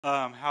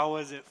How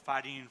was it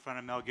fighting in front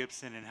of Mel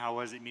Gibson, and how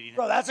was it meeting him?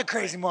 Bro, that's a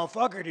crazy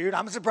motherfucker, dude.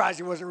 I'm surprised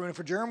he wasn't rooting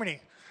for Germany.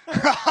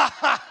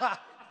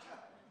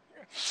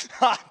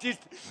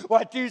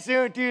 What, too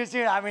soon, too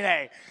soon? I mean,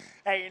 hey,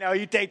 you know,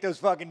 you take those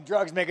fucking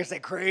drugs, make us say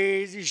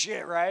crazy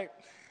shit, right?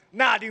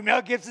 Nah, dude,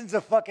 Mel Gibson's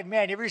a fucking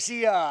man. You ever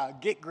see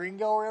Get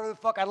Gringo or whatever the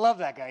fuck? I love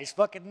that guy. He's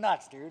fucking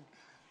nuts, dude.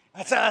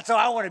 That's how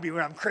I want to be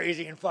when I'm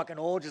crazy and fucking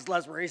old, just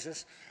less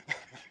racist.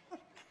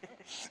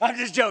 I'm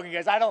just joking,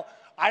 guys. I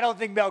don't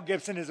think Mel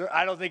Gibson is.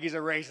 I don't think he's a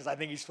racist. I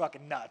think he's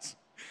fucking nuts.